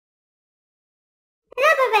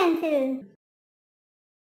pencil.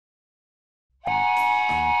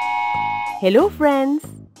 Hello friends,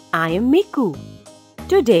 I am Miku.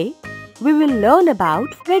 Today we will learn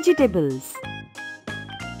about vegetables.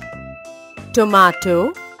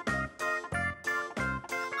 Tomato.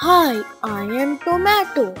 Hi, I am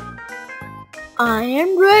Tomato. I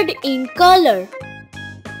am red in color.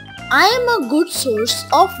 I am a good source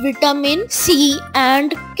of vitamin C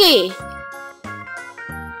and K.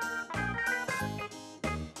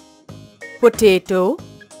 Potato.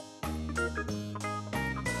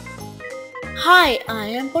 Hi, I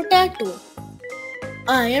am Potato.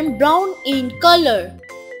 I am brown in color.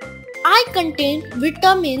 I contain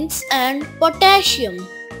vitamins and potassium.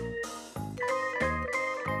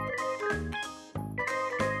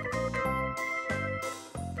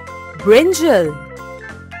 Brinjal.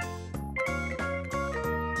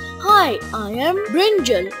 Hi, I am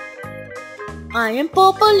Brinjal. I am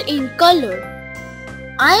purple in color.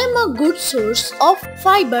 I am a good source of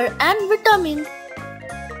fiber and vitamin.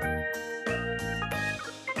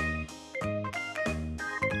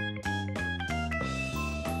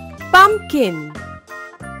 Pumpkin.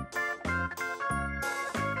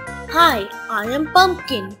 Hi, I am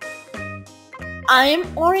Pumpkin. I am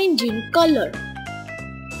orange in color.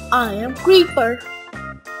 I am Creeper.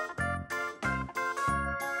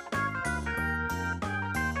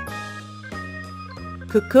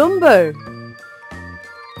 Cucumber.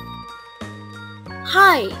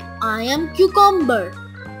 Hi, I am Cucumber.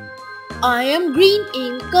 I am green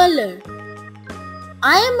in color.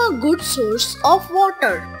 I am a good source of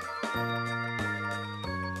water.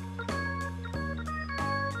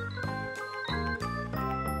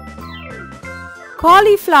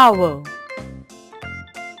 Cauliflower.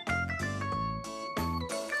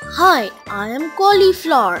 Hi, I am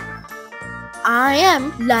Cauliflower. I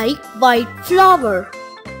am like white flour.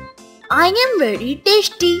 I am very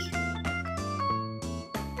tasty.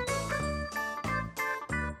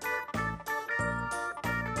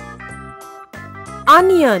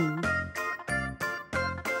 Onion.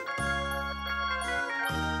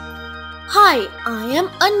 Hi, I am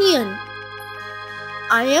Onion.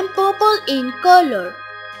 I am purple in color.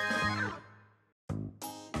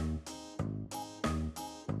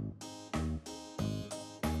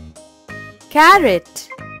 Carrot.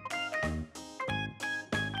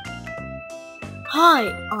 Hi,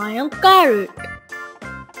 I am Carrot.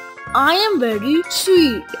 I am very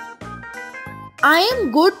sweet. I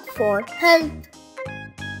am good for health.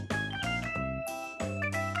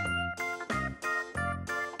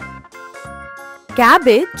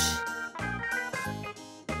 Cabbage.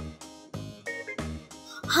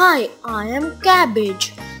 Hi, I am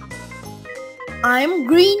Cabbage. I am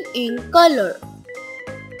green in color.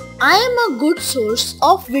 I am a good source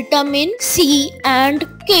of vitamin C and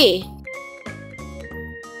K.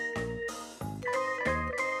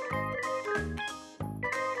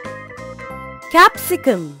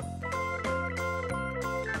 Capsicum.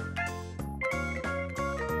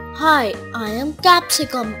 Hi, I am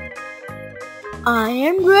Capsicum. I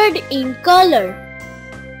am red in color.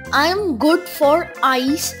 I am good for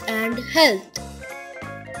eyes and health.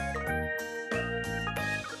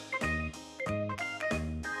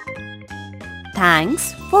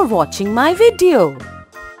 Thanks for watching my video.